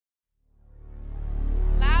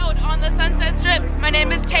Sunset Strip. My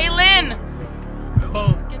name is Taylin.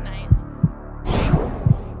 Boom. Good night.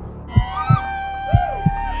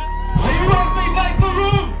 Are you ready to fight the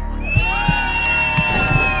room?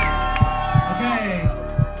 Okay.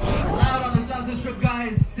 Loud on the Sunset Strip,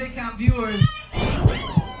 guys. Stick cam viewers.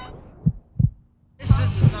 This is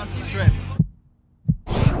the Sunset Strip.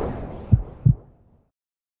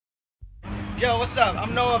 Yo, what's up?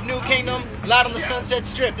 I'm Noah of New Kingdom. Loud on the Sunset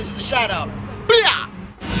Strip. This is a shout out. Booyah!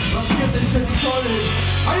 Let's get this shit started.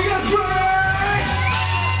 Are you guys ready?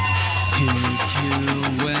 Pick you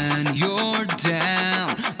when you're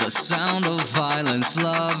down. The sound of violence,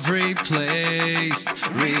 love replaced.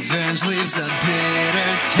 Revenge leaves a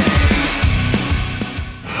bitter taste.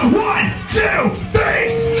 1, 2, 3,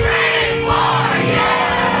 scream more,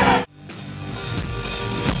 yeah!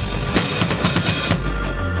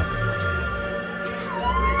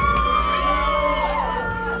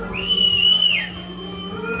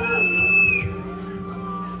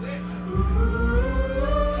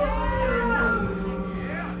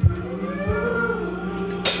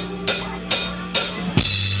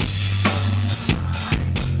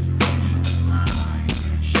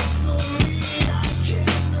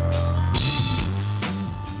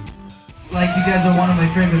 Like, you guys are one of my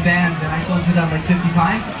favorite bands, and I told you that like 50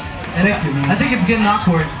 times. And I think it's getting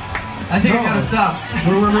awkward. I think I gotta stop.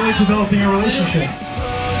 We're really developing a relationship.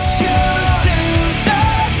 Push you to the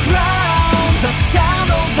ground. The sound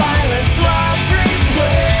of violence, love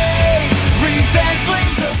replaced. Revenge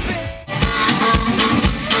leaves a bit.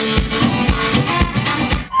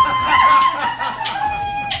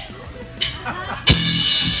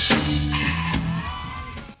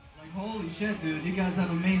 Holy shit, dude, you guys have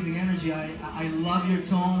amazing energy. I love your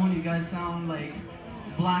tone. You guys sound like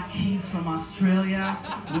Black Keys from Australia.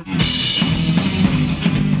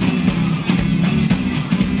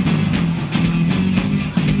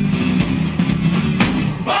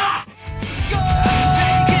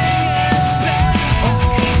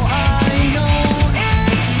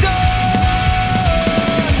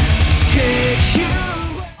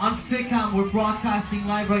 On Stickcam, we're broadcasting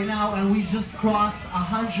live right now, and we just crossed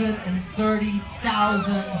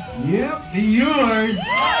 130,000 viewers.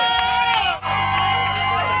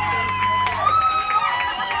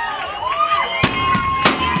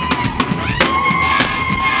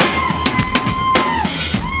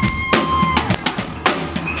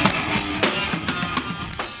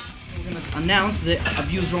 We're gonna announce the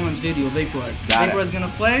Abuse Romance video, Vaporize. Vaporize is gonna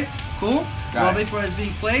play, cool? While Vaporize is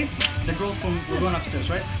being played, the girl we're going upstairs,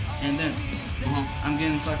 right? And then I'm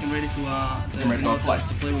getting fucking ready to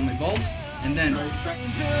play with my balls, and then right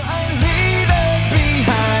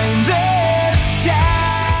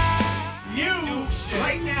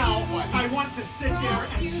now, I want to sit there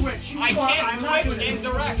and switch. I can't switch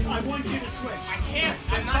indirect. I want you to switch. I can't.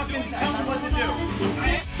 I'm not doing that. Tell me what to do.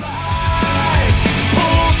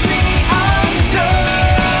 Pulls me under,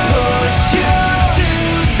 push you to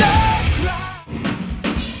the ground.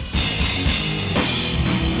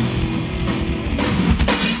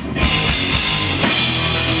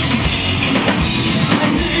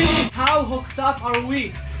 How hooked up are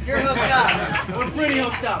we? you're hooked up. We're pretty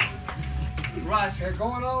hooked up. Russ, They're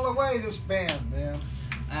going all the way, this band, man.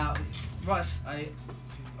 Russ, I'm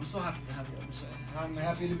so happy to have you on the show. I'm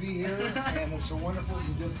happy to be here, and it's a wonderful,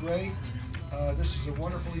 you did great. This is a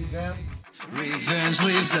wonderful event. Revenge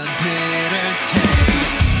leaves a bitter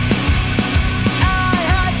taste.